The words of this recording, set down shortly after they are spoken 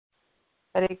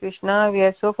Hare Krishna. We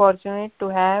are so fortunate to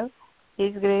have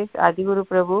His Grace Adiguru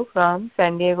Prabhu from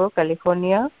San Diego,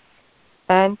 California.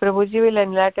 And Prabhuji will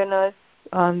enlighten us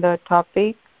on the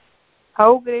topic,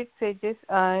 how great sages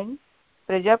and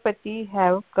Prajapati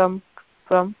have come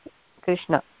from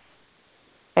Krishna.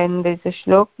 And there is a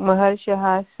shlok,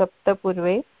 Maharshah Sapta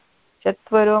Purve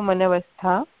Chatvaro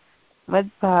Manavastha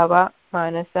Madbhava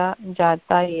Manasa Jata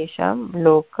Yesham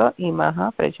Loka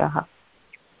Imaha Prajaha.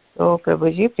 So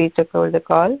Prabhuji, please take over the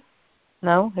call.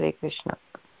 Now, Hare Krishna.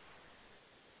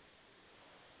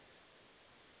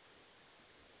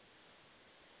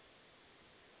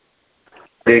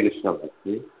 Hare Krishna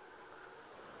Bhakti.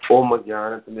 Om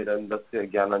Jnanatimirandasya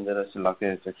Jnananjana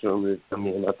Shalakya Chakshurmritam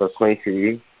Yena Tasmai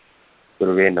Shri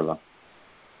Gurave Namah.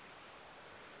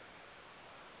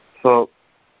 So,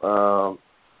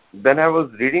 then I was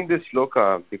reading this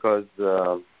shloka because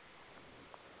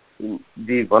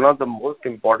one of the most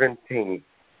important things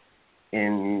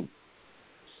in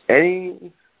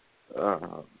any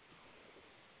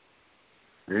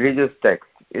religious text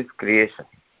is creation.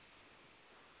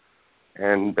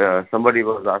 And somebody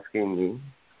was asking me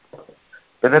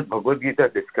whether Bhagavad Gita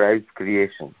describes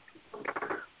creation.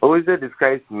 Bhagavad Gita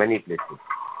describes many places.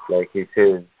 Like he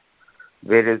says,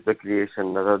 where is the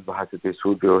creation? Narad Bhasate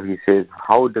Suryo. He says,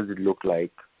 how does it look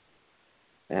like?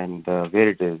 And where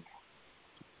it is.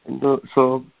 And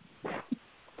so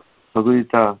Bhagavad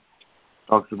Gita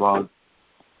talks about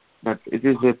that it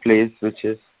is a place which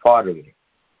is far away,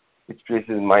 which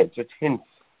places mind, which hints.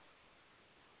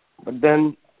 But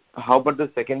then, how about the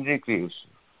secondary creation?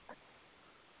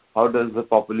 How does the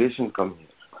population come here?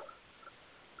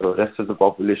 The rest of the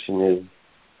population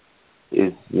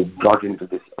is brought into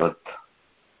this earth.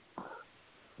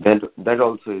 That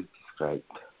also is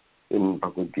described in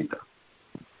Bhagavad Gita.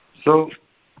 So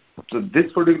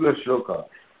this particular shloka,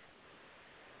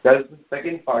 that is the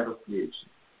second part of creation.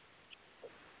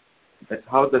 That's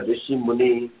how the Rishi,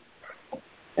 Muni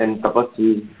and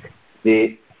Tapasvi,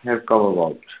 they have come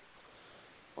about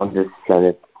on this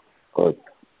planet Earth.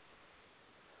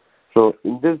 So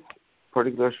in this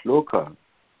particular shloka,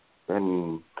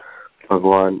 when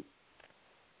Bhagavan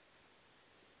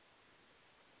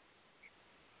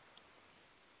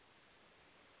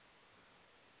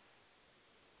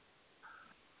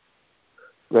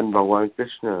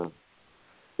Krishna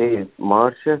says,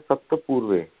 Maharsha Sapta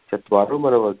Purve Chatvaro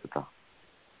Manavartata.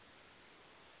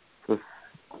 So,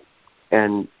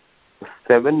 and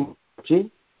 7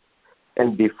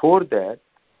 and before that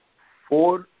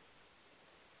 4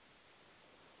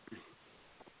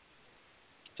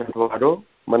 Chatvaro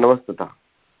Manavastata.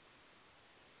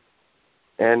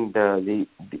 And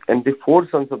the 4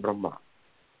 sons of Brahma,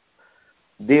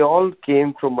 they all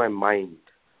came from my mind.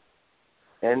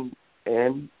 And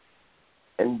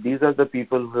these are the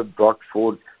people who have brought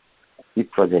forth the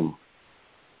progeny.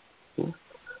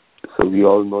 So we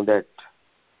all know that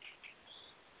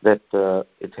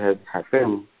it has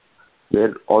happened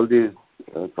where all these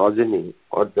progeny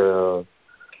or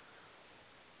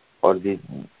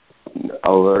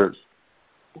our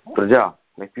praja,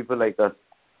 like people like us,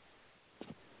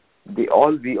 we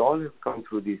all have come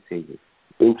through these sages,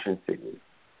 ancient sages.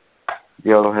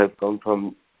 They all have come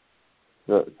from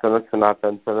Sanat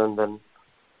Sanatan, Sanandan,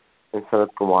 and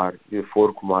Sanat Kumar, the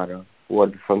 4 Kumara, who are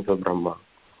the sons of Brahma.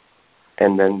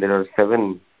 And then there are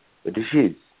 7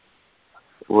 rishis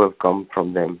who have come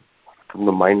from them, from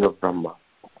the mind of Brahma.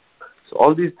 So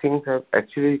all these things have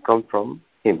actually come from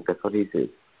him. That's what he says.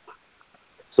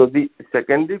 So the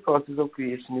secondary process of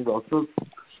creation is also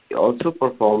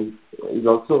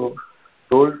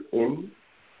told in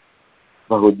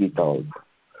Bhagavad Gita also.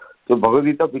 So Bhagavad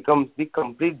Gita becomes the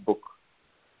complete book.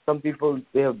 Some people,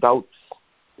 they have doubts.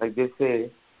 Like they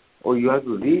say, oh, you have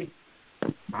to read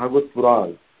Bhagavad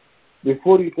Puran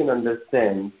before you can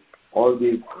understand all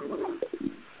these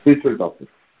spiritual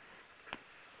topics.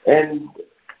 And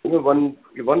one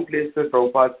place where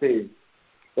Prabhupada says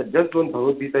that just one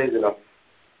Bhagavad Gita is enough.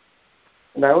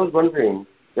 And I was wondering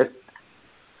that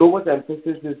so much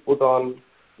emphasis is put on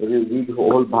that you read the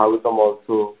whole Bhagavatam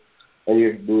also and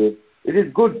you do it. It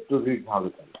is good to read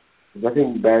Bhagavatam. There's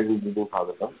nothing bad in reading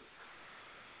Bhagavatam.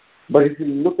 But if you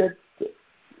look at,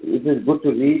 it is good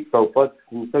to read. Prabhupada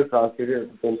himself translated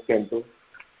the 10th canto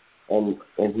and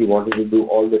he wanted to do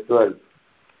all the 12.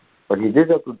 But he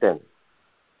did up to 10.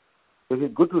 So it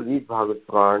is good to read Bhagavad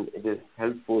Puran. It is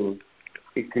helpful.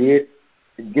 It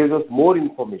gives us more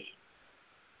information.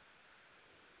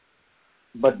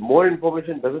 But more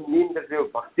information doesn't mean that your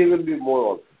bhakti will be more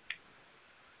also.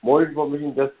 More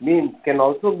information can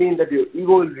also mean that your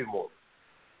ego will be more.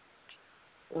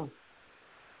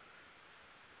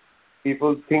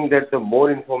 people think that the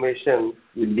more information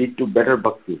will lead to better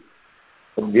bhakti.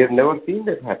 But we have never seen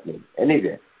that happening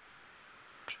anywhere.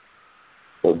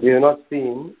 So we have not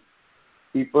seen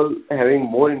people having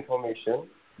more information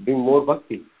doing more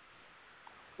bhakti.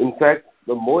 In fact,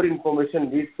 the more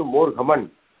information leads to more ghaman.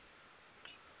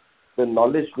 The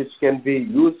knowledge which can be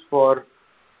used for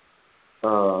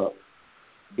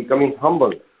becoming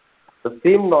humble, the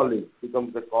same knowledge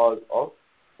becomes the cause of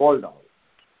fall down.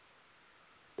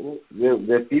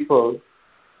 Where people,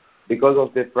 because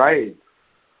of their pride,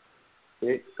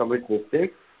 they commit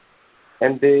mistakes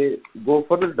and they go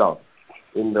further down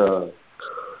in the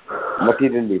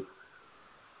materially.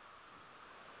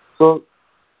 So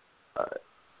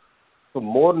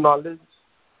more knowledge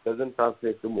doesn't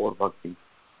translate to more bhakti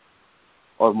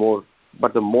or more,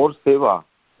 but the more seva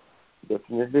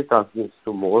definitely translates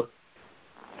to more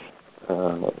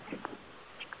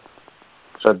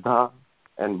shraddha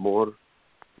and more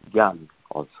jnana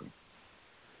also.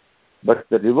 But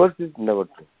the reverse is never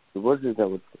true.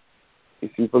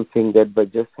 If people think that by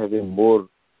just having more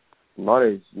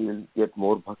knowledge you will get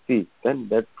more bhakti, then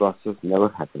that process never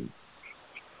happens.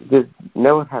 This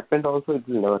never happened also, it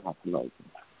will never happen also.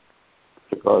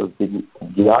 Because the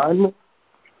jnana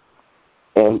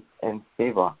and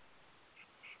seva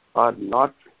are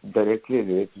not directly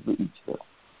related to each other.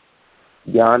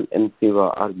 Jnana and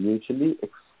seva are mutually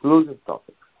exclusive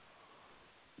topics.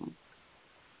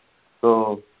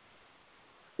 So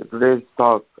today's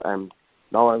talk, I'm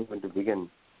going to begin.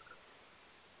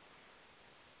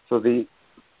 So the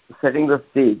setting the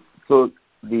stage. So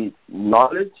the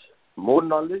knowledge, more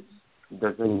knowledge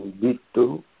doesn't lead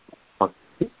to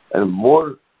bhakti, and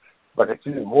more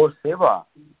seva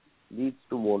leads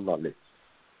to more knowledge.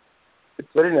 It's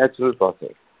a very natural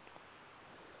process.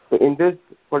 So in this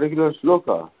particular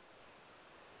shloka,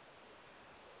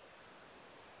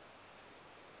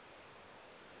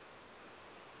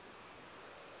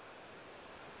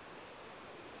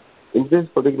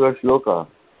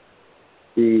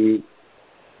 the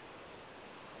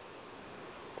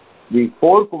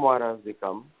four Kumaras they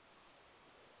come,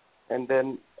 and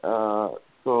then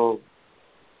so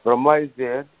Brahma is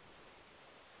there,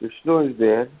 Vishnu is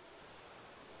there,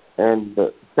 and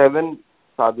 7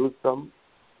 sadhus come,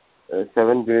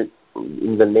 7 great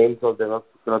in the names of them are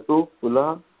Kratu,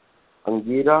 Kula,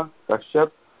 Angira,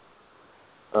 Kashyap,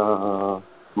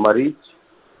 Marich,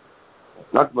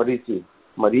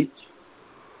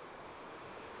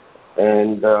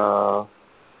 and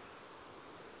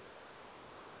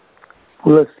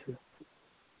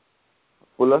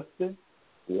Pulasya.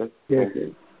 Yes.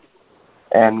 Okay.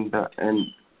 And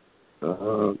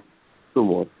 2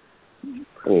 more.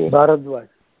 Bharadwaj.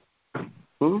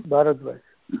 Bharadwaj.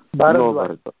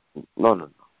 No.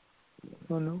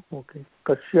 No. Okay.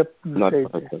 Kashyap. Not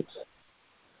Bharadwaj.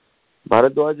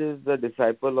 Bharadwaj is the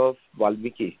disciple of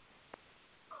Valmiki.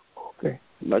 Okay.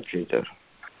 Much later.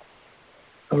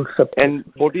 And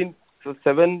 14. So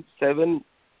 7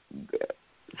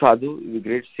 sadhu, the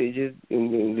great sages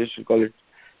in English we call it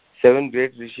 7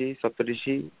 great rishi,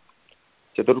 Saptarishi,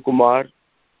 Chatur Kumar,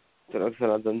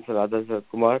 Sanatan Sanat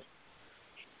Kumar,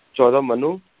 14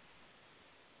 Manu,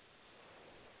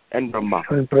 and Brahma.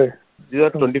 These are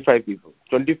 25 people.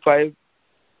 25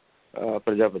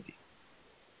 Prajapati.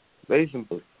 Very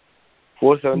simple.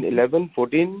 4, 7, 11,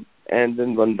 14, and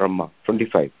then 1 Brahma.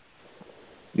 25.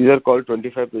 These are called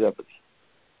 25 Prajapati.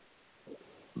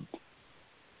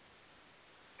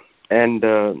 And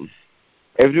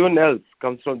everyone else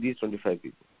comes from these 25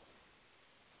 people.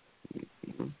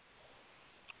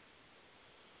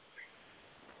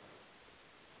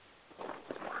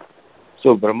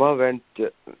 So Brahma went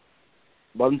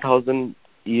 1,000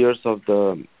 years of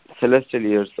the celestial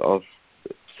years of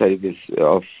service,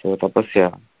 of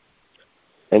tapasya.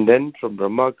 And then from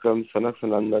Brahma comes Sanak,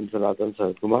 Sanandan, Sanatan,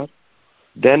 Sanat Kumar,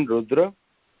 then Rudra,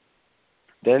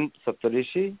 then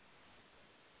Saptarishi,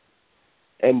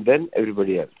 and then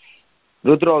everybody else.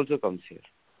 Rudra also comes here.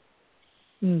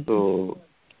 Mm-hmm. So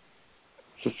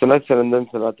Sanak,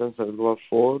 Sanandan, Sanatan, Sanat Kumar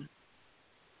 4,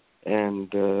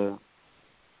 and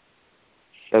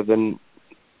 7,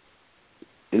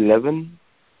 11,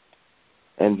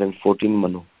 and then 14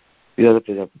 Manu. These are the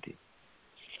Prajapati.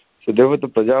 So therefore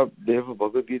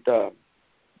Bhagavad Gita,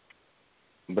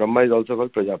 Brahma is also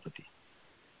called Prajapati.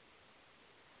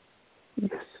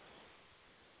 Yes.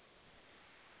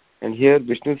 And here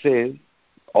Vishnu says,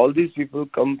 all these people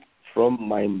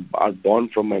are born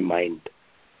from my mind.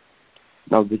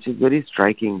 Now, which is very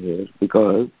striking here,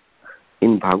 because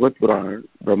in Bhagavad Purana,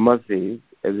 Brahma says,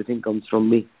 everything comes from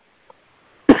me.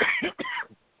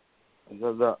 These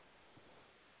are the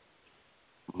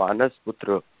Manas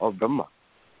Putra of Brahma.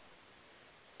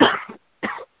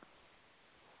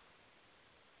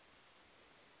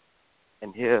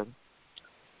 And here,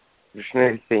 Krishna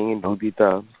is saying in Bhagavad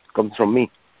Gita, comes from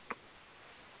me.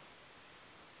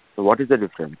 So what is the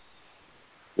difference?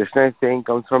 Krishna is saying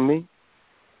comes from me,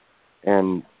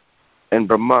 and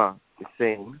Brahma is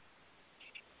saying,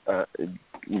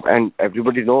 and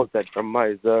everybody knows that Brahma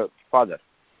is the father.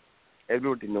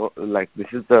 Everybody knows, like this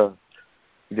has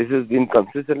been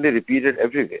consistently repeated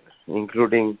everywhere,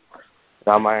 including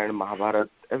Ramayana, Mahabharata,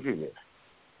 everywhere.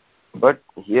 But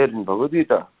here in Bhagavad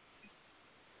Gita,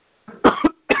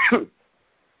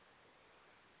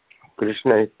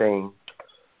 Krishna is saying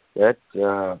that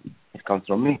it comes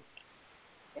from me.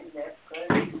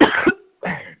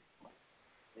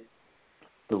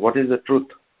 So what is the truth?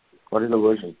 What is the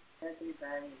version?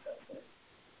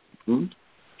 Can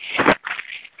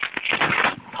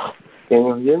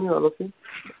you hear me, all of you?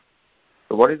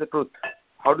 So what is the truth?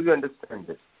 How do you understand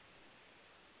this?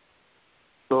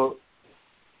 So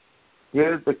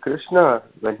here is the Krishna,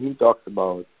 when he talks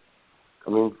about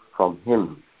coming from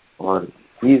him, or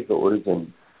he is the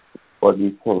origin for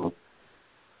these things.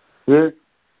 Here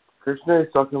Krishna is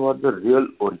talking about the real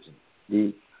origin,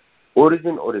 the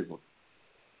origin.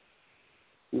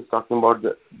 He's talking about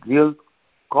the real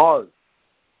cause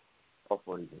of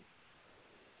origin.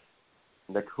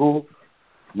 That who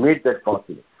made that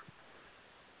possible.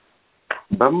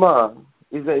 Brahma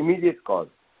is the immediate cause.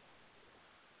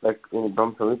 Like in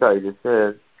Brahma Samhita it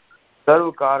says,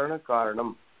 Sarva Karana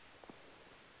Karanam.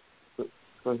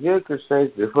 So here Krishna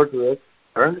is referred to as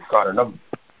Karana Karanam.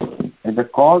 And the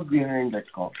cause behind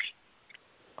that cause.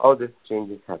 How this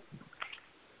change is happening.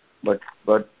 But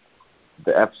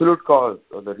the absolute cause,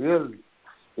 or the real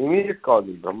immediate cause,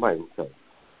 is Brahma himself.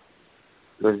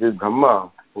 So it is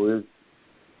Brahma who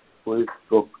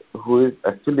is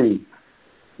actually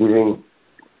giving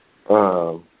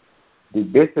the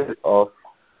basis of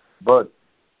birth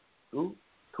through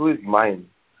his mind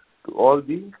to all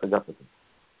the Prajapatis.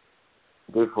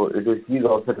 Therefore, he is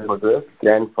also referred to as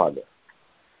grandfather.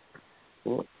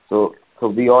 So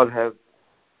we all have,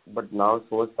 but now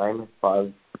so much time has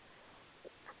passed,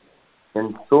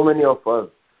 and so many of us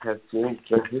have changed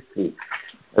the history.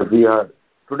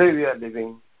 Today we are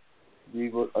living.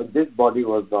 This body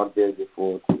was not there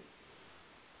before,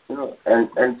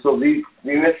 and so we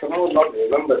may somehow not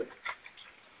remember it.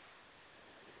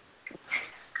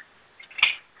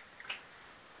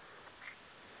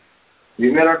 We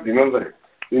may not remember it.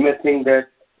 We may think that,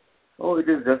 it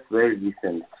is just very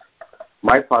recent.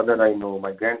 My father I know,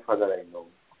 my grandfather I know,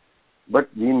 but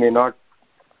we may not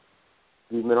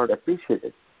appreciate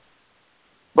it.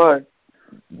 But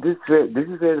this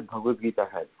is where the Bhagavad Gita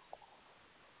has.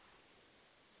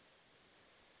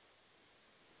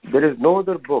 There is no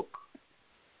other book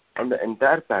on the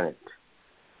entire planet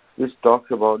which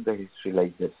talks about the history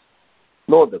like this.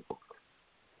 No other book.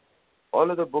 All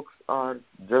other books are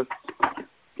just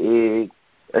a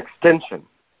extension.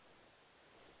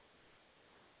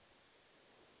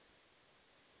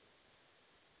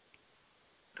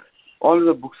 All of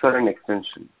the books are an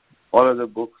extension. All of the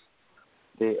books,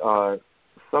 they are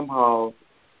somehow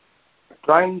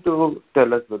trying to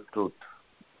tell us the truth,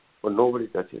 but nobody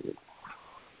touches it.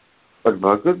 But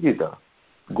Bhagavad Gita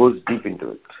goes deep into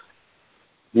it.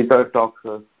 Gita talks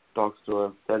to us,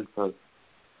 tells us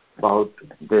about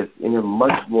this in a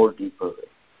much more deeper way,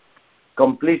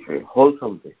 complete way,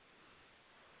 wholesome way.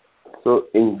 So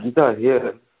in Gita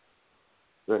here,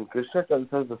 when Krishna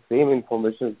tells us the same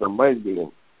information as Brahma is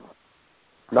giving,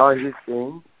 now he is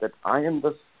saying that I am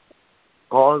the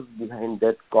cause behind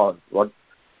that cause. What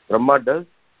Brahma does,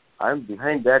 I am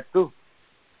behind that too.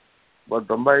 What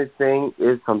Brahma is saying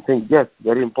is something, yes,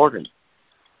 very important,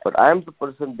 but I am the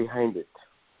person behind it.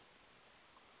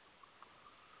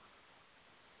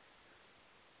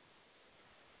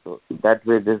 So that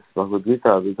way this Bhagavad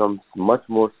Gita becomes much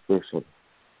more special.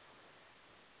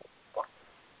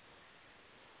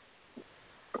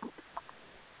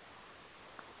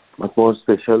 Much more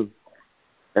special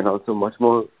and also much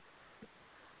more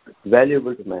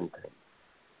valuable to mankind.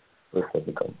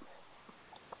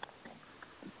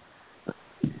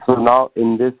 So now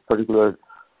in this particular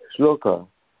shloka,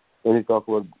 when we talk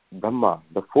about Brahma,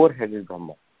 the four-headed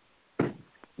Brahma,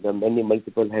 the many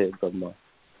multiple-headed Brahma,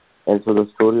 and so the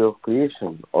story of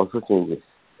creation also changes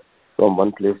from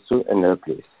one place to another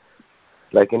place.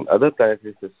 Like in other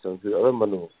planetary systems, with other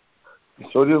Manu, the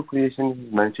story of creation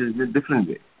is mentioned in a different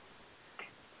way.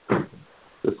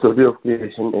 The story of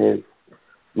creation is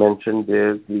mentioned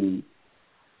there, the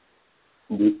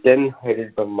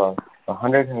 10-headed Brahma,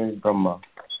 100-headed Brahma,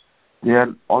 they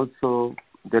are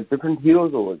different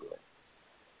heroes over there.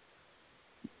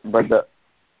 But the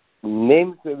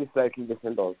names may be slightly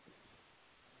different also.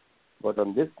 But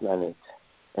on this planet,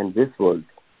 and this world.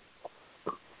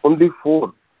 Only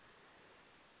 4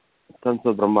 sons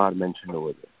of Brahma are mentioned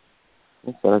over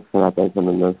there. Sanak, Sanatan,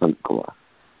 Sanandan, Sant Kumar.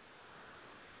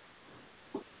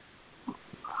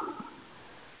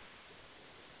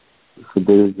 So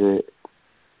there is a.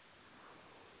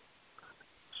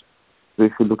 So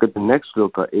if you look at the next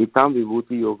sloka, Etam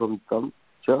Vibhuti Yogam Tam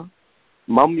Cha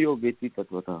Mam Yogeti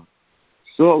Tatvata.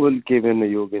 So will Kevena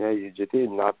Yogena Yujate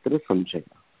Natra Samchaya.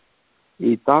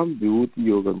 Etam Vibhuti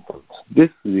Yogam Tam. This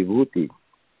Vibhuti,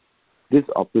 this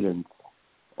opulence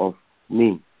of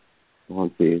me,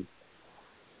 one says,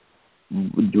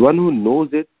 one who knows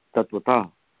it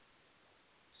Tatvata.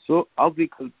 So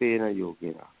Avikalpena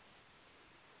Yogena.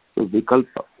 So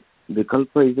Vikalpa.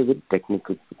 Vikalpa is a very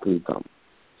technical term.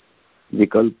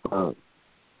 Vikalpa,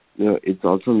 it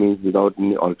also means without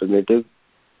any alternative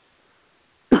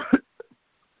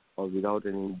or without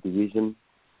any division.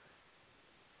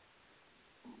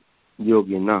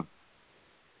 Yogena.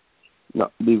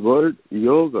 Now, the word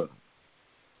yoga,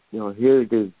 here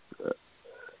it is.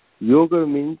 Yoga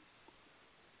means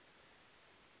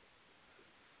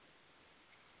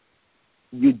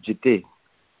yujjate.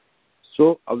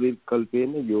 So,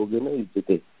 avikalpena yogena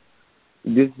yujjate.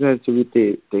 This has to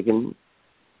be taken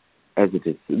as it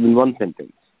is, in one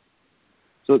sentence.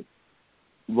 So,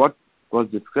 what was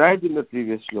described in the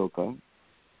previous shloka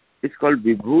is called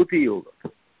Vibhuti Yoga,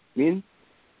 means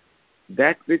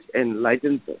that which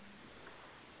enlightens us.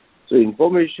 So,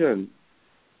 information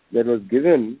that was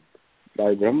given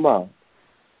by Brahma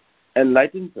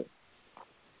enlightens us.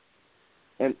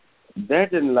 And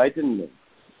that enlightenment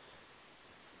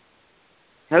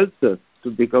helps us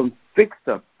to become fixed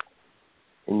up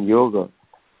in yoga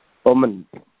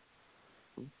permanently.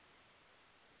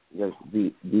 Yes,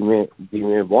 we may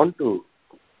want to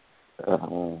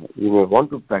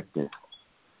practice,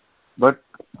 but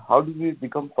how do we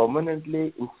become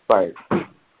permanently inspired?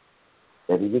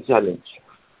 That is a challenge,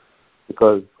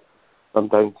 because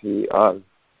sometimes we are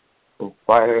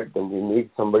inspired and we need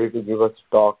somebody to give us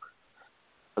talk,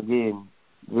 again,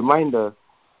 remind us.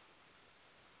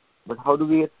 But how do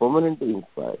we get permanently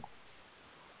inspired?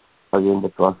 Again, the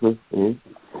process is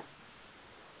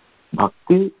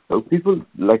bhakti. So people,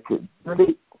 like,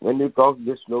 when you talk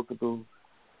this shloka to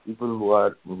people who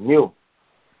are new,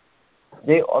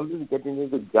 they always get into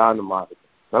the Jnana Marga,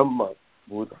 Brahma,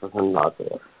 Bhuta,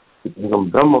 Prasannata. It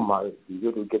becomes Brahma Marga. You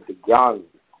have to get the Jnana.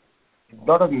 A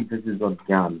lot of emphasis on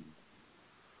Jnana.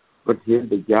 But here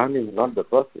the Jnana is not the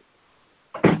process.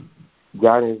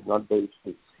 Jnana is not the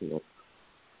issue here.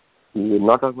 We are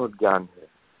not talking about Jnana here.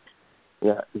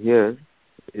 Yeah, here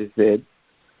it said,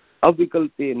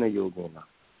 Avikalpena Yogena.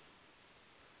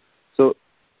 So,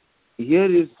 here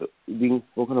is being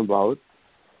spoken about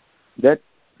that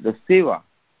the seva.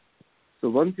 So,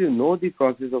 once you know the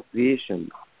process of creation,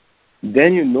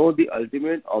 then you know the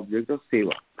ultimate object of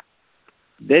seva.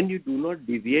 Then you do not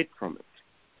deviate from it.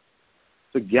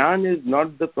 So, Gyan is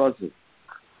not the process.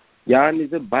 Gyan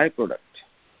is a byproduct.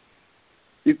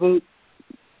 People,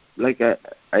 like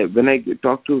when I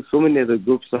talk to so many other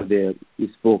groups out there, we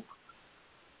spoke,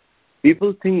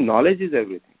 people think knowledge is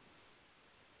everything.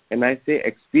 And I say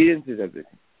experience is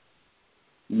everything.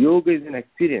 Yoga is an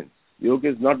experience. Yoga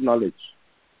is not knowledge.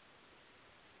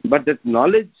 But that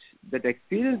knowledge, that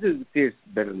experience creates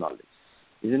better knowledge.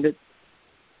 Isn't it?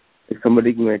 If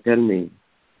somebody may tell me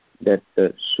that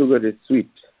sugar is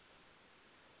sweet,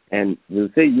 and will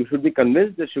say you should be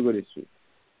convinced that sugar is sweet,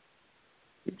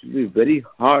 it will be very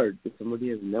hard if someone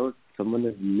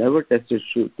has never tasted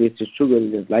sugar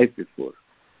in his life before.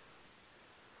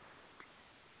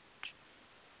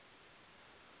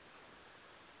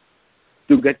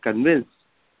 To get convinced,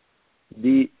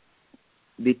 the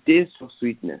taste of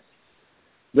sweetness,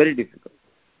 very difficult.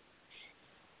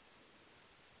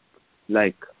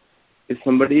 Like, if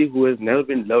somebody who has never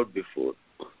been loved before,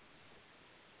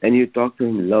 and you talk to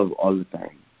him love all the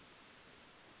time,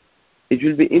 it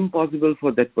will be impossible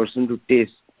for that person to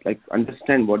taste, like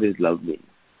understand what is love means.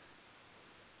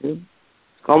 It's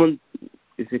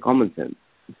a common sense,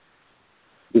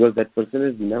 because that person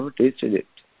has never tasted it.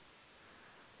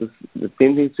 The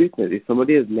same thing, sweetness. If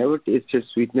somebody has never tasted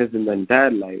sweetness in the entire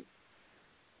life,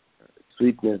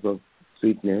 sweetness,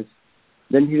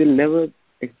 then he will never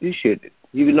appreciate it.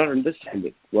 He will not understand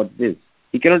it, what it is.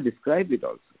 He cannot describe it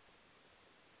also.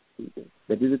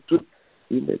 That is the truth,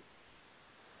 isn't it?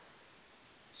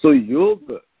 So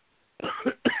yoga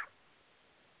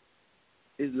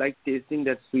is like tasting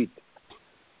that sweet.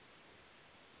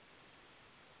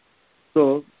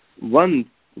 So once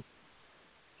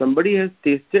somebody has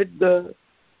tasted the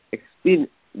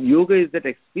experience, yoga is that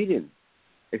experience.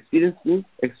 Experience means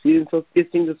experience of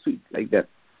tasting the sweet, like that.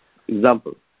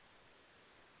 Example.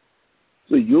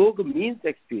 So yoga means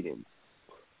experience.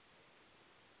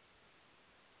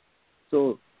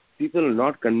 So people are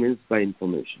not convinced by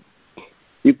information.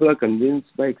 People are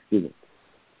convinced by experience.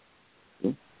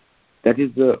 That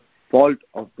is the fault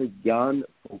of the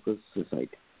Jnana-focused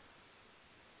society.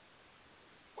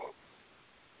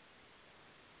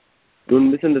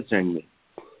 Don't misunderstand me.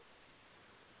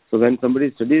 So when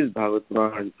somebody studies Bhagavad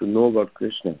Puran to know about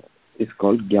Krishna, it's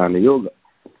called Jnana Yoga.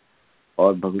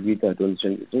 Or Bhagavad Gita to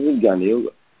understand Krishna is Jnana Yoga.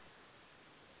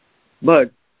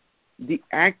 But the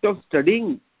act of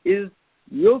studying is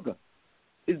yoga,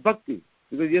 is bhakti,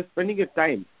 because you're spending your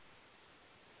time.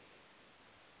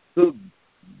 So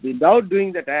without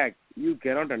doing that act, you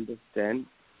cannot understand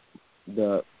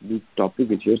the topic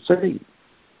which you're studying.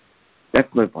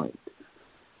 That's my point.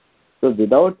 So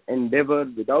without endeavor,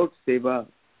 without seva,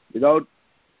 without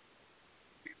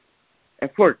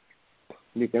effort,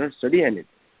 you cannot study anything.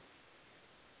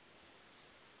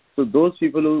 So those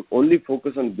people who only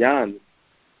focus on jnana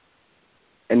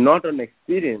and not on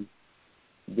experience,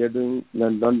 they are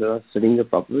not studying it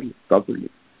properly.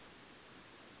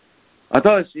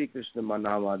 Atha Shri Krishna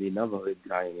manavadi na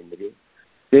bhavidraya indriya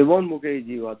sevan mukhe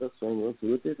jivata swayam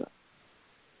suruteta.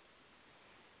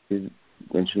 This is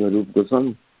mentioned by Rupa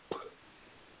Goswami,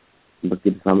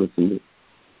 Bhakti Rasamrita Sindhu.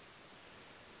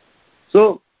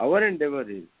 So our endeavor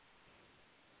is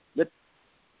that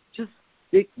just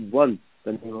take once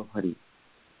the name of Hari,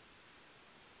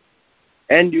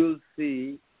 and you'll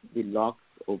see the locks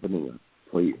opening up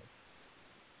for you.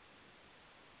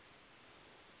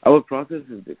 Our process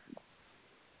is different.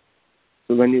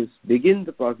 So when you begin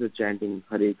the process chanting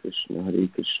Hare Krishna,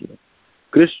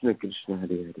 Krishna Krishna, Hare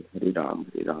Hare, Hare Ram,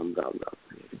 Ram Ram,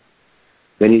 Hare Hare,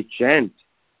 when you chant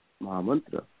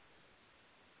Mahamantra,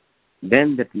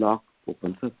 then that lock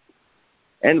opens up.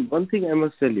 And one thing I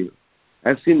must tell you,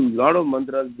 I've seen a lot of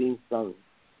mantras being sung,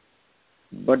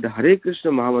 but the Hare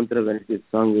Krishna Mahamantra, when it is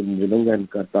sung in Mridanga and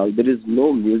Kartal, there is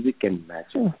no music can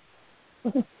match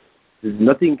it.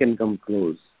 Nothing can come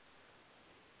close.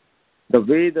 The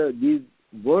way these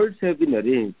words have been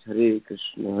arranged, Hare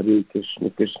Krishna,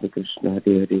 Krishna Krishna,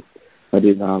 Hare Hare,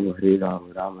 Hare Ram,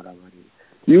 Ram Ram, Hare.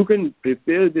 You can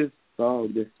prepare this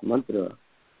song, this mantra,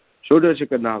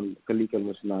 Shodashaka Nam, Kali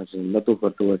Kalmasnachan, Nato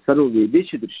Kartova, Sarva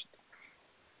Vedeshi Drishti,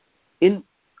 in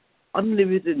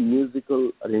unlimited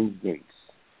musical arrangements.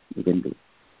 You can do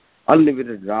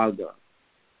unlimited raga.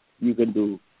 You can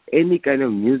do any kind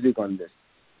of music on this.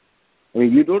 I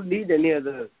mean, you don't need any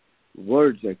other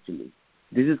words actually.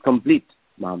 This is complete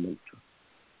Mahamantra.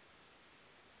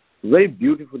 Very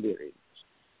beautifully arranged.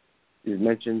 It is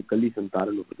mentioned Kali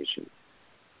Santaran Upanishad.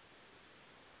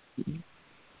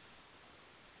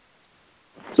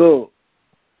 So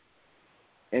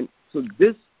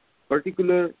this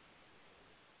particular,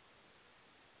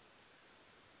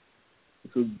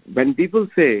 so when people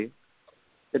say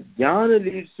that jnana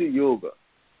leads to yoga,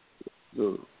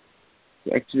 so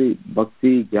actually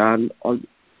bhakti, jnana, all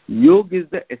yoga is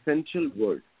the essential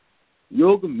word.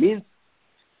 Yoga means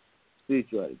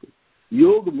spirituality.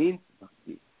 Yoga means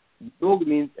bhakti. Yoga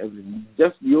means everything.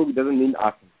 Just yoga doesn't mean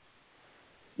asana.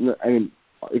 No, I mean,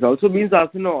 it also means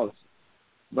asana also,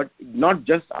 but not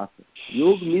just asana.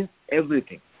 Yoga means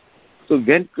everything. So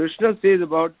when Krishna says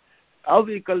about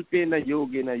avikalpena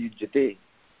yogena yujyate,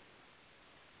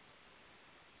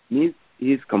 means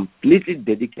he is completely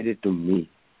dedicated to me.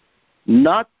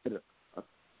 Not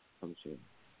samshaya.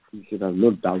 You should have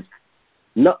no doubt.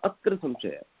 Na atra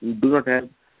samshaya. You do not have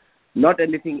not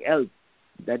anything else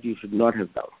that you should not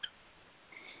have doubt.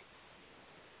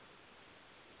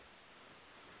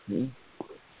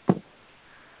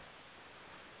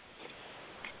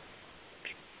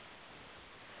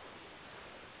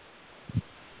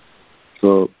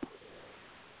 So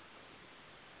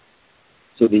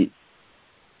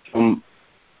from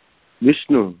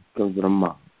Vishnu comes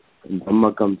Brahma, and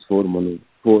Brahma comes four Manu,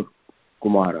 four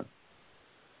Kumara,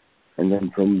 and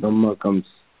then from Brahma comes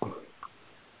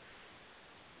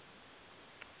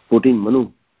 14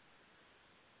 Manu,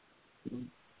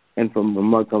 and from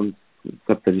Brahma comes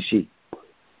Saptarishi.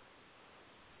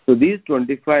 So these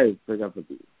 25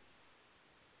 Prajapati.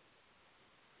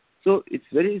 So it's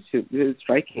very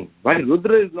striking. Why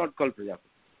Rudra is not called Prajapati?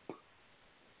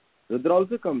 Rudra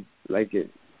also comes like it.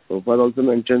 Prabhupada also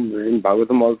mentioned in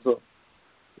Bhagavatam also.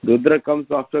 Rudra comes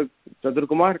after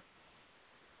Chaturkumar.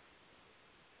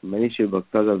 Many Shiv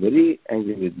Bhaktas are very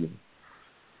angry with me.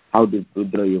 How did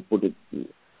Rudra you put it?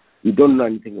 You don't know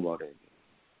anything about it.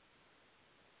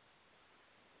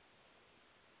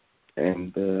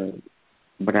 And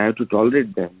but I have to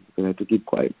tolerate them because I have to keep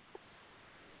quiet.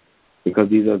 Because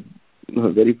these are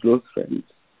very close friends.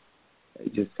 I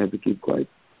just have to keep quiet.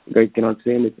 I cannot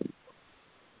say anything.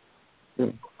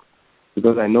 Yeah.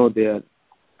 Because I know they are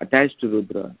attached to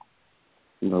Rudra.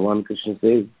 Bhagavan Krishna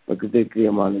says, Prakriti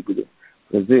Kriya Mani Guru.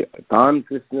 Tan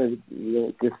Krishna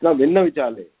Vinna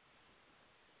Vichale.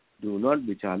 Do not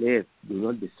vichale, do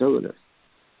not disturb us.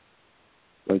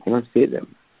 So I cannot say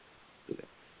them.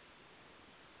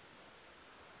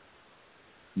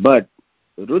 But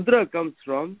Rudra comes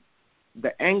from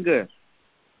the anger.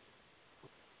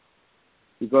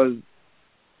 Because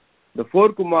the four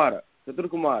Kumara, Chatur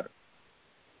Kumar,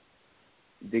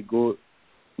 they go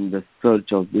in the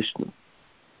search of Vishnu.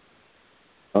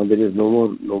 Now there is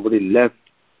nobody left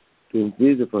to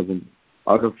increase the person.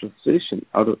 Out of frustration,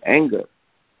 out of anger,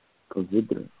 comes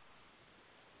Rudra,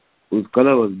 whose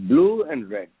color was blue and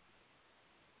red.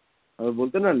 और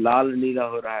बोलते ना लाल नीला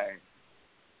हो रहा है.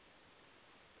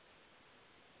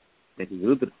 That is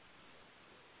Rudra.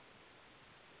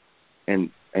 And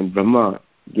Brahma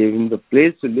gave him the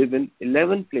place to live in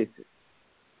 11 places.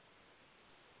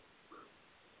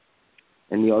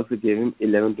 And he also gave him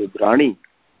 11 Rudrani.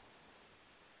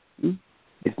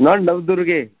 It's not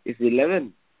Navdurge, it's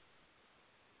 11.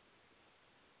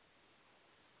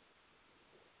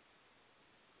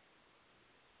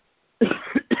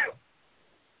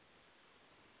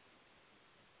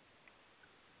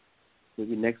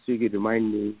 Maybe next week you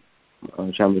remind me,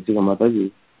 Shyamrasika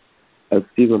Mataji, I'll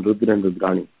speak on Rudra and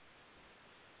Rudrani.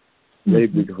 Very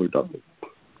beautiful topic.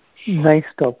 Nice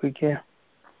topic, yeah.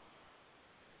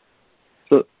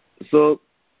 So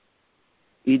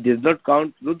he did not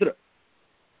count Rudra.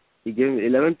 He gave him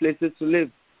 11 places to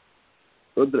live.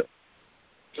 Rudra.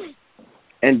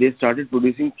 And they started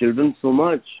producing children so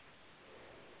much.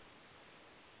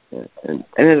 And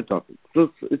another topic.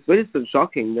 So it's very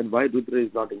shocking that why Rudra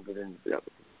is not included in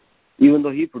Prajapati. Even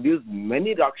though he produced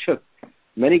many Rakshas,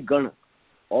 many Gana,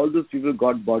 all those people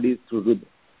got bodies through Rudra.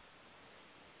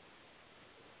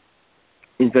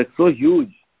 In fact, so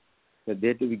huge that they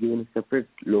had to be given a separate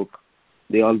lok.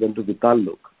 They all went to Vital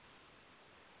lok.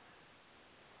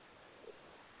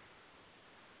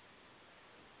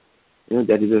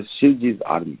 That is a Shivji's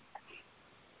army.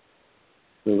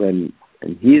 So when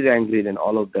he is angry, then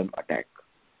all of them attack.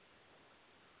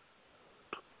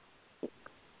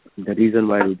 The reason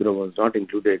why Rudra was not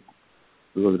included,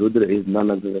 because Rudra is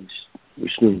none other than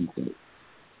Vishnu himself.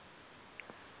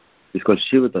 It's called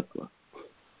Shiva Tattva,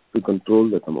 to control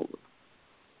the Tamoguna.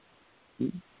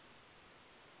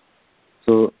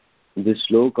 So this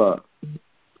shloka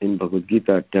in Bhagavad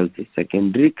Gita tells the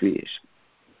secondary creation.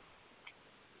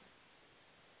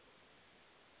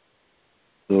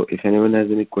 So if anyone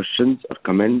has any questions or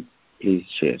comments, please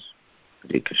share.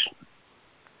 Hare Krishna.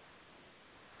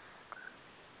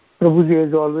 Prabhuji,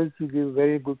 as always, you give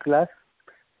very good class.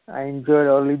 I enjoyed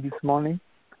early this morning.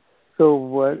 So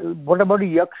what about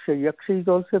Yaksha? Yaksha is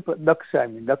also Daksha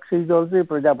is also a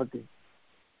Prajapati.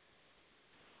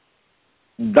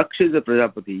 Daksha is a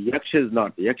Prajapati. Yaksha is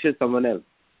not. Yaksha is someone else.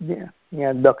 Yeah,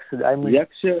 Daksha.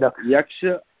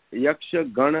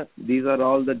 Yaksha, Gana, these are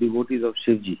all the devotees of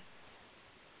Shivji.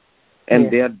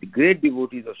 And they are the great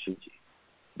devotees of Shivji.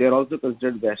 They are also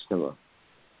considered Vaishnava.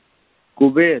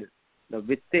 Kuber, the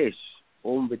Vittesh,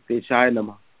 Om Vitteshaya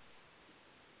Namah.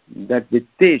 That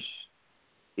Vittesh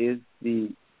is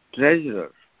the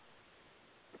treasurer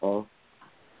of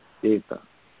Devta.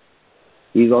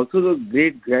 He is also the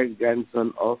great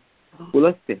grandson of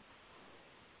Pulastya.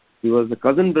 He was the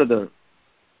cousin brother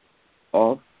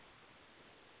of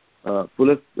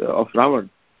Ravan.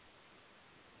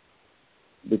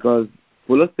 Because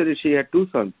Pulastya Rishi had two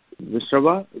sons,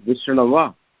 Vishnava.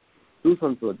 Two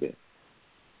sons were there.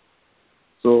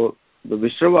 So the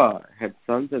Vishnava had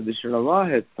sons and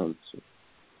Vishnava had sons.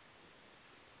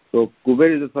 So Kuber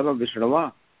is the son of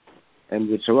Vishnava and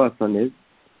Vishnava's son is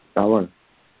Ravan.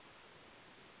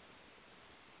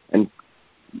 And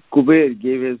Kuber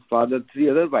gave his father 3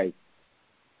 other wives.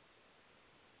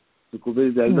 So Kuber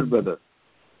is the elder brother.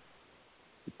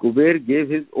 Kuber gave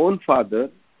his own father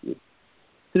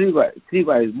 3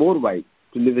 wives, more wives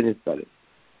to live in his palace.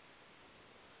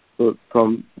 So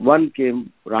from one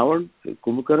came Ravan,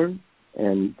 Kumbhakaran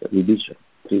and Vibhishan,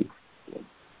 3.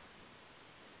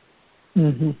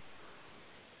 So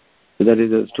that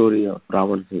is a story of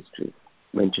Ravan's history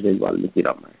mentioned in Valmiki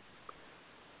Ramayana.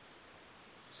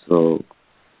 So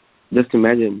just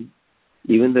imagine,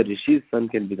 even the Rishi's son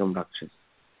can become Rakshas.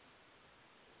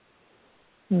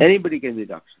 Anybody can be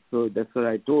Rakshas. So that's what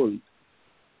I told.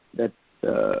 That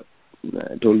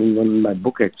I told in one of my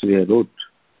book actually I wrote.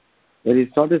 That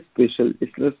it's not a special,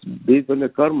 it's just based on the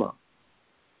karma,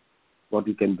 what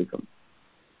you can become.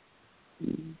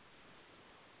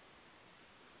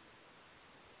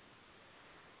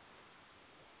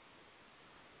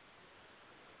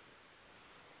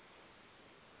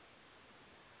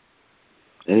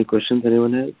 Any questions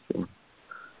anyone has?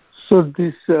 So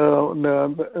this,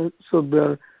 the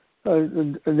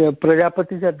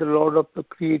Prajapatis are the lord of the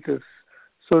creators.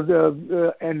 So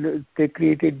and they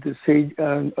created the sage,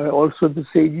 also the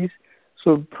sages.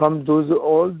 So from those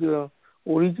all the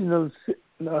original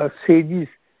sages,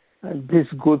 this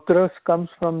Gotras comes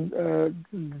from.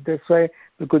 That's why,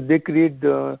 because they create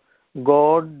the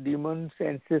god, demons,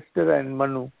 ancestor, and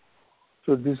Manu.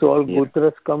 So this all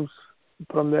Gotras comes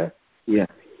from there. Yeah.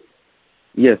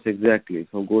 Yes, exactly.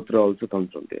 So Gotra also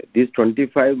comes from there. These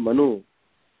 25 Manu,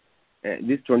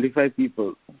 these 25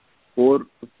 people, 4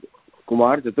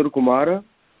 Kumar, Chatur Kumara,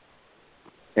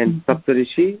 and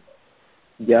Saptarishi,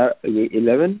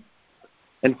 11,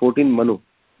 and 14 Manu.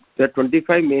 There are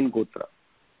 25 main Gotra.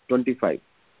 25.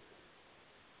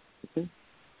 Okay?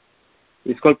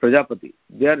 It's called Prajapati.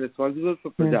 They are responsible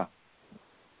for Praja.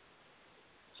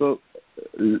 So,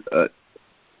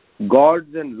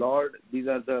 gods and lord, these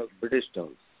are the British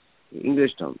terms,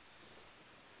 English terms.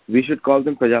 We should call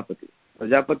them Prajapati.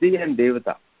 Prajapati and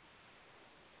Devata.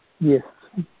 Yes.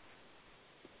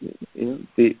 You know,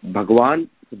 the Bhagwan,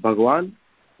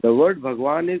 the word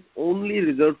Bhagwan is only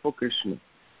reserved for Krishna,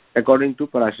 according to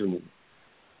Parashar Muni.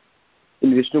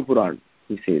 In Vishnu Puran,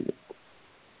 he says it.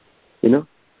 You know,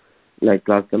 like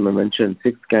last time I mentioned,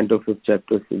 6th canto, 5th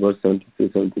chapter, verse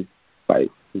 73, 75,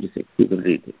 76. You can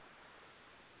read it.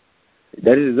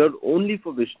 That is reserved only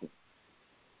for Vishnu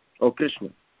or Krishna,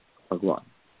 Bhagwan.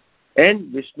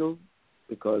 And Vishnu,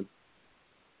 because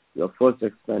your first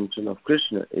expansion of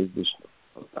Krishna is Vishnu.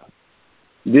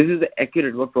 This is the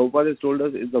accurate, what Prabhupada has told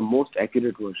us is the most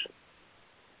accurate version.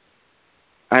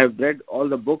 I have read all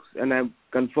the books and I am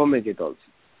confirming it also.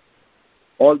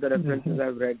 All the references I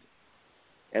have read,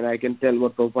 and I can tell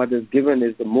what Prabhupada has given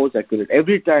is the most accurate.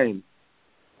 Every time,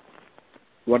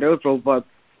 whatever Prabhupada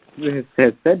has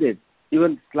said it,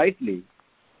 even slightly,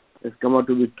 has come out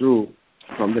to be true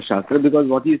from the Shastra, because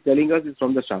what he is telling us is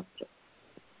from the Shastra.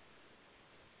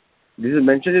 This is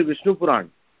mentioned in Vishnu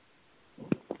Puran.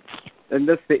 And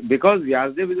because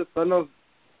Vyasadeva is the son of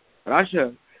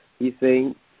Parashar, he's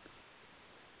saying,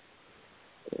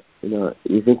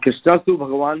 he's saying Krishna su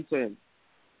Bhagavan Swayam.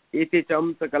 Ete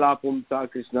cham sakala pumsa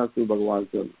Krishna su Bhagavan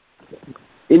Swayam.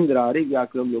 Indrari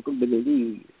vyakram lokam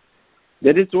binedi.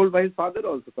 That is told by his father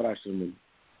also, Parashar Muni.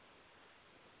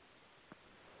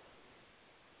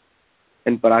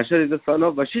 And Parashar is the son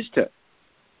of Vashishta.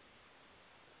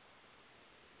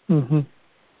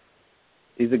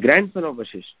 He is the grandson of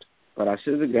Vashishta.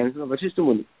 Parashar is the grandson of Vashishta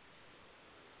Muni.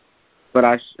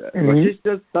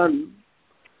 Vashishta's son,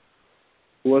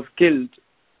 who was killed,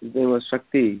 his name was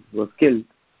Shakti, was killed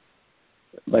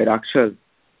by Rakshas.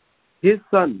 His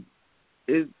son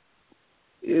is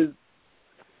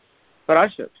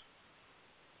Parashar.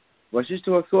 Vashishta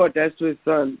was so attached to his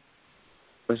son,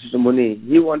 Vashishta Muni,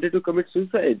 he wanted to commit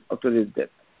suicide after his death.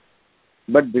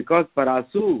 But because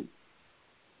Parasu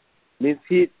means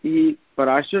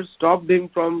Parashar stopped him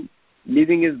from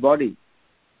leaving his body.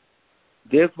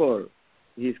 Therefore,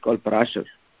 he is called Parashar.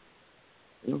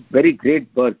 Very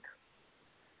great birth.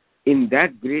 In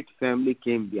that great family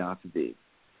came Vyasadeva.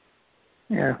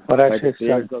 Yeah, Parashar.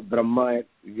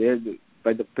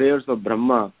 By the prayers of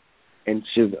Brahma and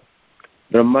Shiva.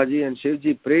 Brahmaji and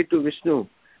Shivji prayed to Vishnu,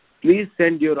 please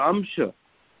send your Amsha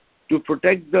to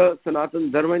protect the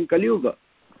Sanatana Dharma in Kali Yuga.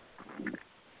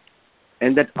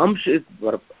 And that Amsha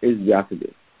is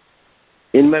Vyasadeva.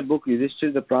 In my book,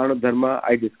 Yudhishthira, the Prana of Dharma,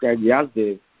 I describe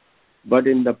Vyasadeva. But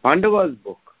in the Pandavas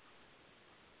book,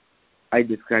 I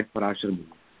described Parashar Muni.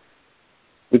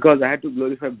 Because I had to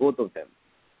glorify both of them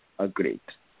are great.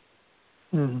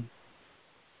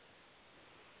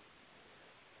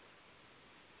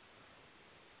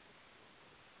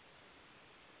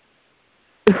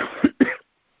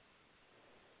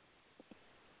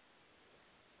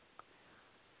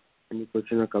 Any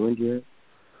question or comment here?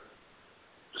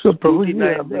 So,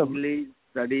 scrutinizingly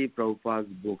study Prabhupada's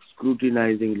book.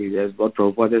 Scrutinizingly, that's what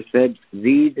Prabhupada has said.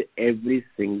 Read every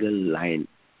single line.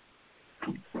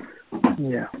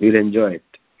 Yeah, you'll enjoy it.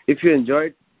 If you enjoy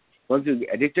it, once you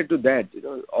get addicted to that,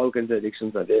 all kinds of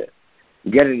addictions are there.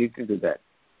 Get addicted to that.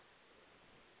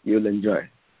 You'll enjoy.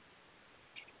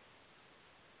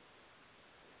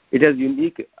 It has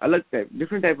unique,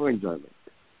 different type of enjoyment.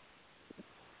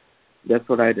 That's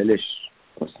what I relish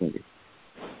personally.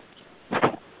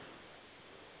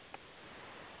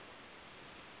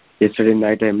 Yesterday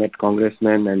night I met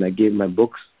congressman and I gave my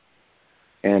books,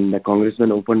 and the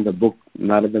congressman opened the book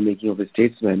Narada, Making of a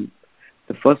Statesman.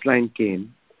 The first line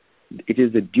came, it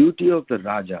is the duty of the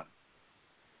Raja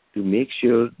to make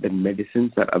sure that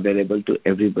medicines are available to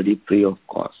everybody free of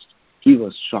cost. He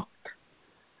was shocked.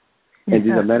 And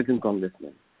he's an American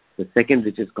congressman, the second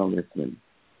richest congressman.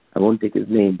 I won't take his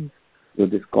name. So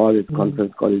this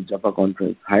conference call is Japa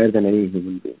conference, higher than any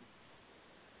human being.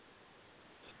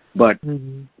 But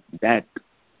that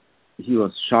he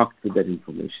was shocked with that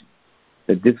information.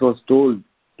 That this was told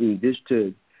to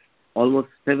Yudhishthira almost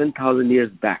 7,000 years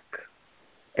back,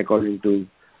 according to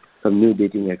some new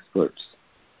dating experts.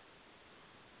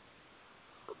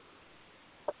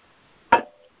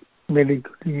 Very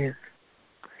good, yes.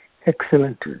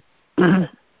 Excellent.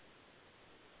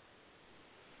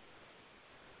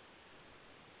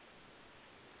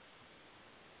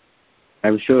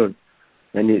 I'm sure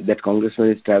when that congressman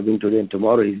is traveling today and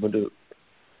tomorrow, he's going to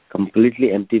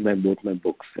completely empty both my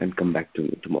books and come back to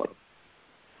me tomorrow.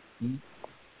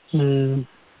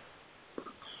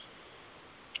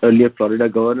 Earlier, Florida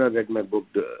governor read my book,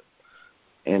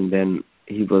 and then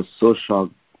he was so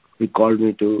shocked. He called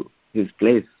me to his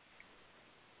place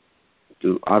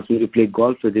to ask me to play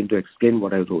golf with him to explain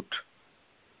what I wrote.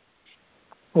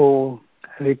 Oh,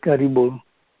 Haribol.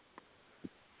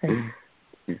 Yeah.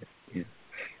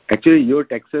 Actually, your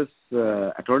Texas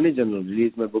Attorney General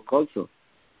released my book also.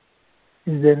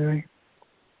 Is that right?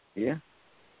 Yeah.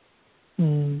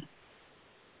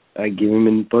 I gave him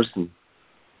in person.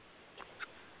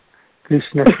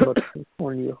 Krishna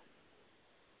on you.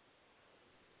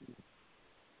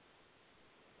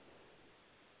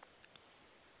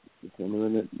 Does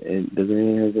anyone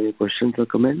have any questions or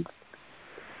comments?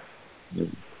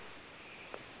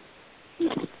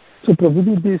 So,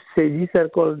 Prabhuji, these sages are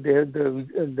called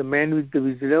the man with the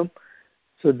wisdom.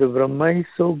 So, the Brahma is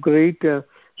so great. We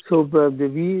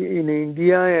in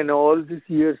India and all these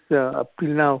years up till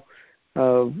now,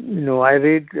 I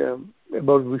read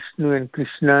about Vishnu and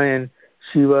Krishna and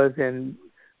Shiva's, and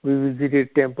we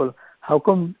visited temple. How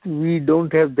come we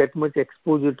don't have that much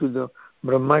exposure to the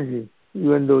Brahmaji,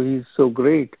 even though he is so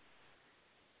great?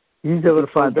 He is our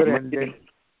father, and then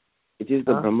it is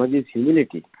the Brahmaji's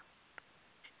humility.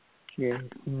 Yes,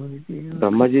 humility.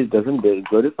 Brahmaji doesn't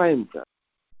glorify himself.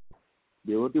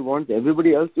 Devotee wants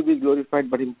everybody else to be glorified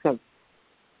but himself.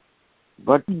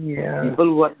 But people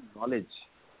who have knowledge,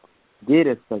 they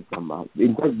respect Brahma.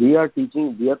 In fact, we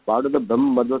are part of the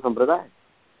Brahma Madhva Sampradaya.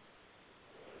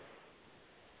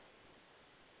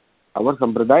 Our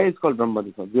Sampradaya is called Brahma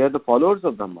Madhva. We are the followers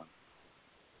of Brahma.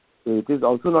 So it is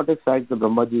also not a fact that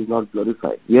Brahmaji is not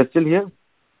glorified. We are still here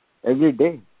every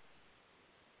day.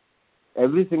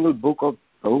 Every single book of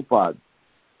Prabhupada,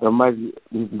 Brahma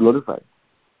is glorified.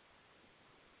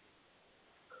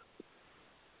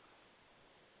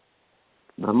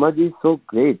 Brahmaji is so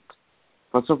great.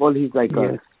 First of all, he's like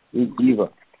a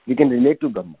jiva. We can relate to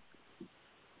Brahma.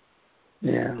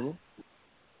 Yeah.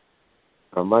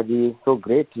 Brahmaji is so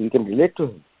great. We can relate to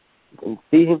him. We can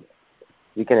see him.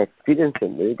 We can experience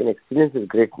him. We can experience his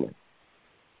greatness.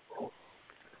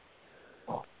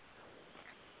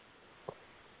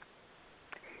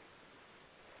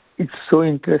 It's so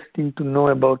interesting to know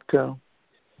about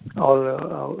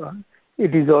all.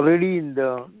 It is already in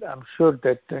I'm sure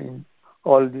that in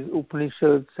all these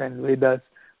Upanishads and Vedas,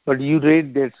 but you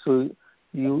read that, so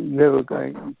you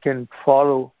can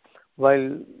follow,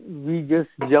 while we just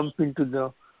jump into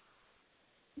the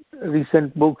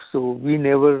recent books, so we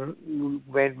never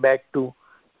went back to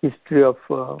history of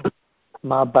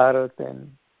Mahabharata,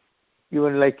 and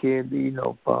even like I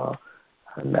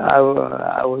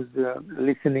was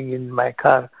listening in my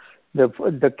car,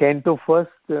 the canto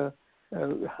first,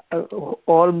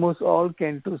 almost all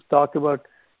cantos talk about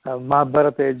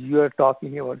Mahabharata, as you are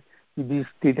talking about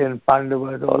Yudhishthira and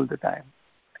Pandavas all the time.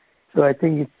 So I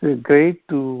think it's great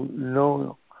to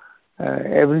know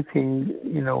everything,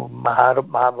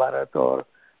 Mahabharata or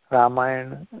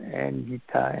Ramayana and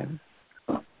Gita. And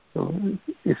so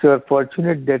it's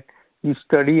fortunate that you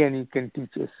study and you can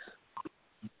teach us.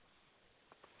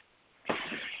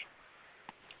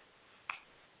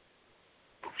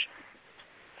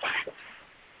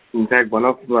 In fact, one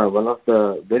of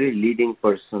the very leading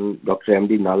person, Dr.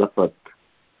 M.D. Nalapat,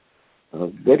 a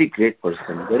very great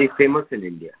person, very famous in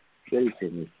India, very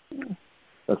famous.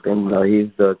 And he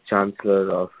is the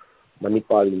Chancellor of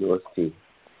Manipal University.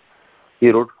 He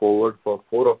wrote foreword for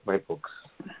 4 of my books.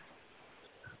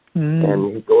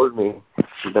 And he told me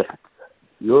that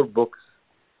your books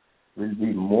will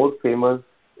be more famous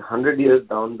 100 years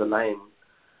down the line.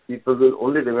 People will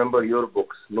only remember your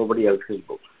books, nobody else's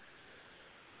books.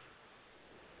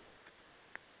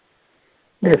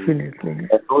 Definitely.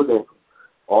 I told him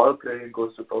all credit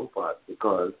goes to Prabhupada,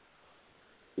 because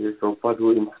it is Prabhupada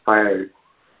who inspired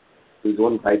his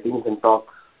own writings and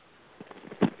talks.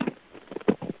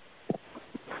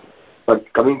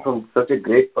 But coming from such a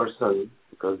great person,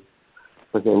 because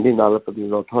But N.D. Nalapati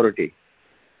is authority.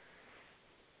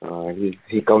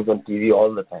 He comes on TV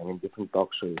all the time in different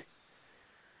talk shows.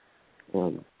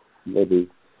 Maybe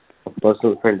a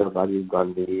personal friend of Rajiv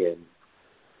Gandhi and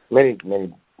many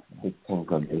big things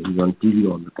are there. He's on TV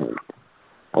all the time,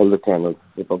 all the channels,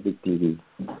 Republic TV.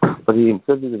 But he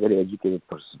himself is a very educated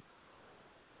person.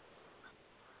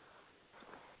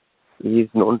 He is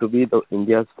known to be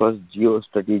India's first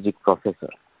geostrategic professor,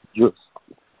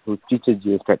 who teaches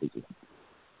geostrategy.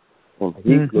 And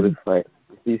he glorified.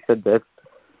 He said that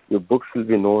your books will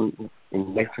be known in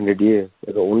the next 100 years.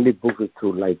 The only book is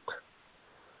through light.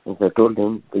 And so I told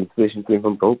him the inspiration came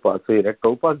from Prabhupada, so he read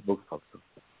Prabhupada's books also.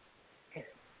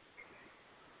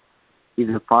 He's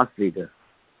a fast reader.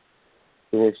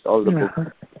 Finished all the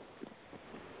books.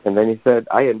 And then he said,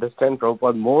 I understand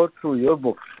Prabhupada more through your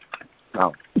books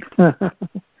now.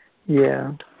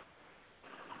 Yeah.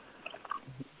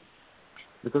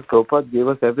 Because Prabhupada gave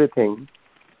us everything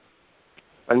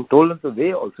and told us the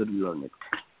way also to learn it.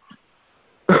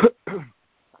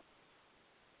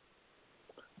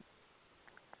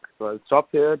 So I'll stop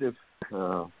here.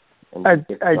 I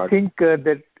think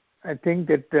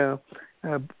that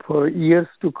for years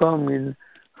to come, in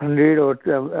 100 or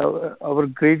our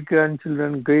great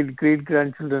grandchildren,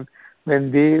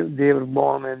 when they were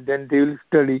born, and then they will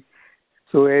study.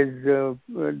 So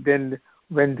then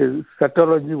when the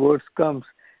Satology words comes,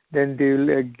 then they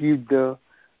will give the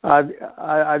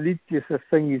Aditya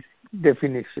Satsangi's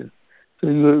definition. So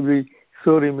you will be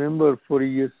so remember for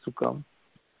years to come.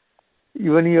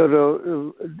 Even your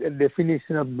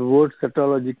definition of the word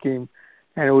Satology came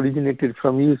and originated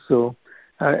from you. So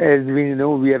as we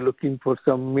know, we are looking for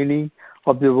some meaning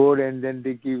of the word, and then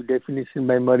they give definition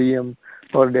by Merriam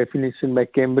or definition by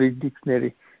Cambridge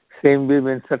Dictionary. Same way,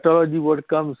 when Satology word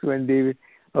comes, when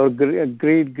our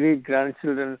great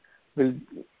grandchildren will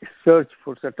search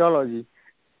for Satology,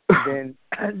 then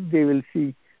they will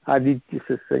see Aditya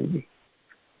Satsangi.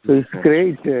 So it's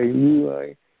great.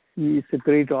 It's a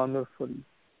great honor for you.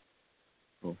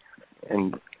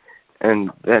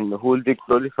 And then who will be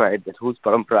glorified? That whose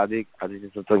parampara Aditya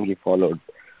Satsangi followed?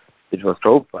 It was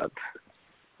Prabhupada.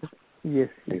 Yes.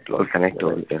 It's all connected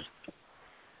over there.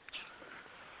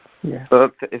 Yeah.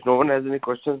 So if no one has any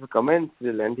questions or comments,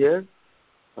 we'll end here.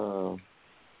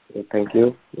 Thank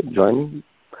you for joining.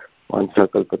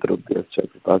 Vanchakalpatarubhyascha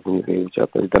kripasinghevcha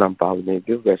paritanam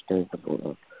pavnebhyo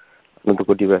vaishnavim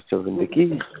Anantakoti Vaishnava Vrinda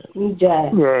ki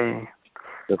Jai.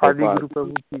 Adi Guru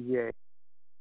Prabhu ki jai.